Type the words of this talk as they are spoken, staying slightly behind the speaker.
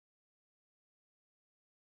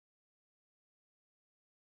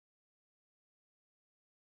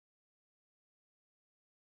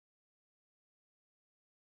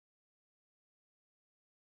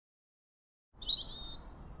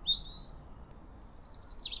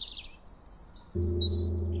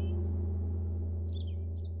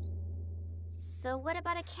So what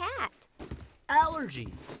about a cat?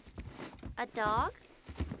 Allergies. A dog?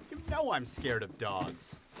 You know I'm scared of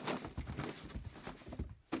dogs.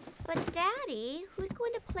 But Daddy, who's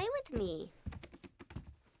going to play with me?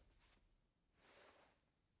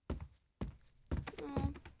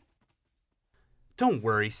 Don't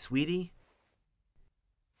worry, sweetie.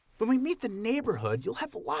 When we meet the neighborhood, you'll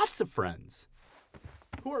have lots of friends.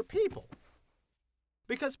 Who are people.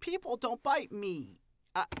 Because people don't bite me.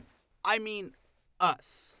 I mean,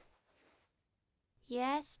 us.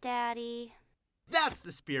 Yes, Daddy. That's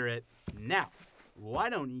the spirit. Now,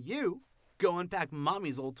 why don't you go unpack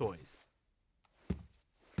Mommy's old toys?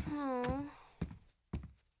 Oh.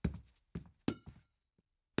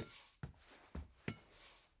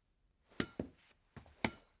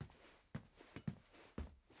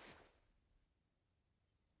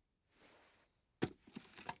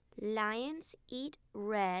 Lions eat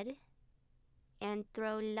red and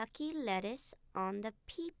throw lucky lettuce on the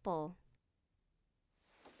people.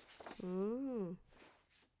 Ooh.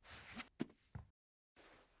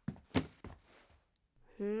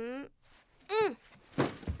 Ah!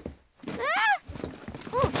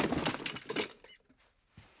 Ooh.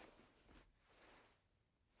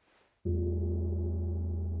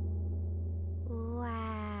 Wow.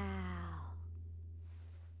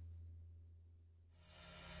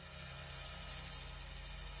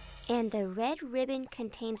 And the red ribbon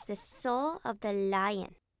contains the soul of the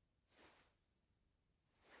lion.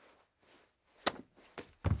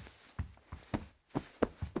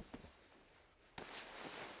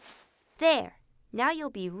 There, now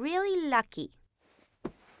you'll be really lucky.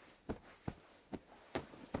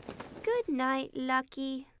 Good night,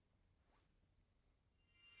 Lucky.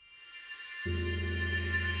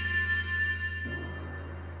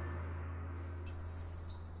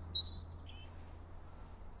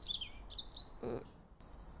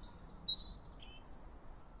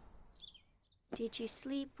 Did you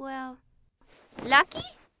sleep well? Lucky?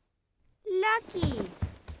 Lucky!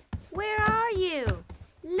 Where are you?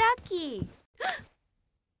 Lucky!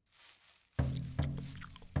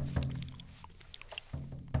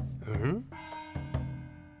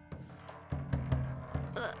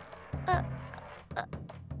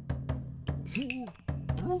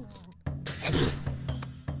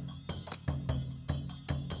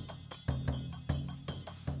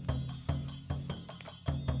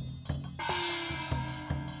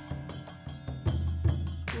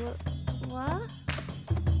 What?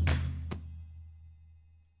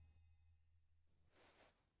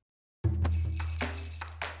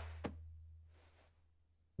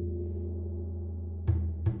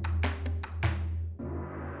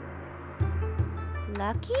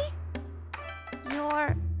 Lucky?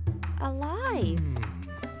 You're alive.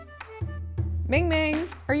 MingMing,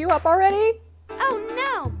 are you up already? Oh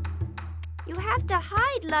no! You have to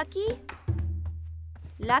hide, Lucky.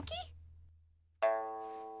 Lucky?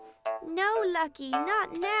 No, Lucky,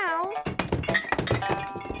 not now.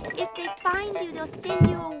 If they find you, they'll send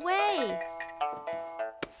you away.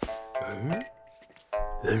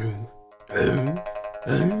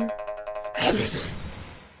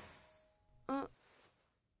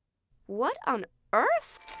 What on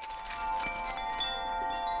earth?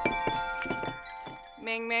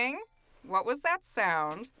 MingMing, what was that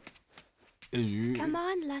sound? Come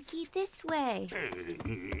on, Lucky, this way.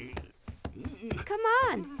 Come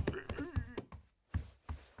on.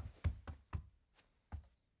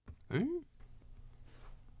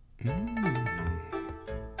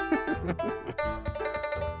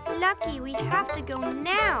 Lucky, we have to go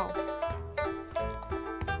now.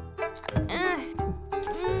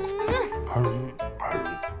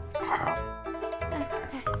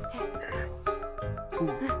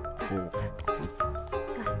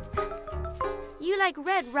 You like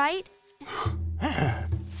red, right?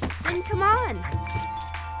 Then come on.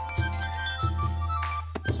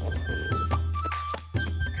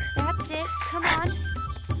 That's it. Come on.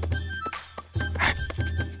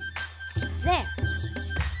 There.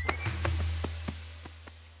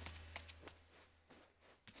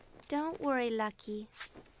 Don't worry, Lucky.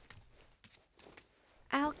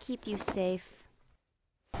 I'll keep you safe.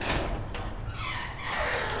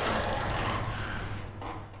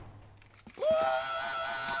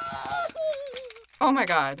 Oh my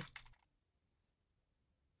God.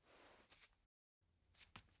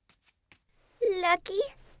 Lucky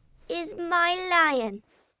is my lion,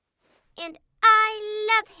 and I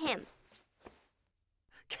love him.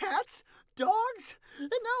 Cats? Dogs?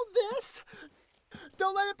 And now this?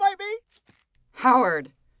 Don't let it bite me!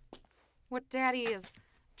 Howard, what Daddy is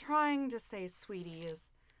trying to say, sweetie,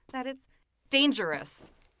 is that it's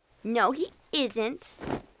dangerous. No, he isn't.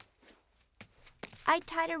 I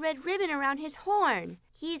tied a red ribbon around his horn.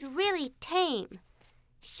 He's really tame.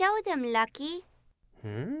 Show them, Lucky.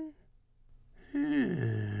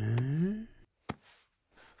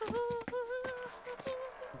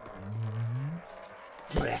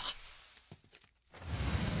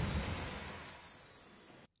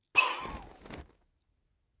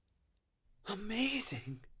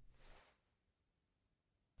 Amazing.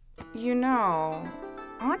 You know,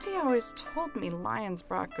 Auntie always told me lions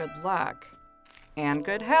brought good luck and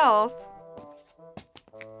good health.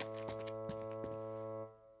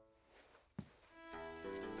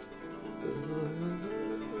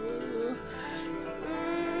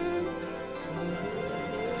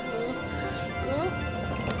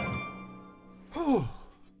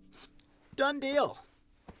 Done deal.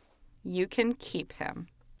 You can keep him.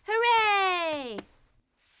 Hooray!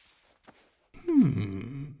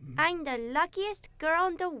 I'm the luckiest girl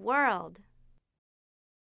in the world.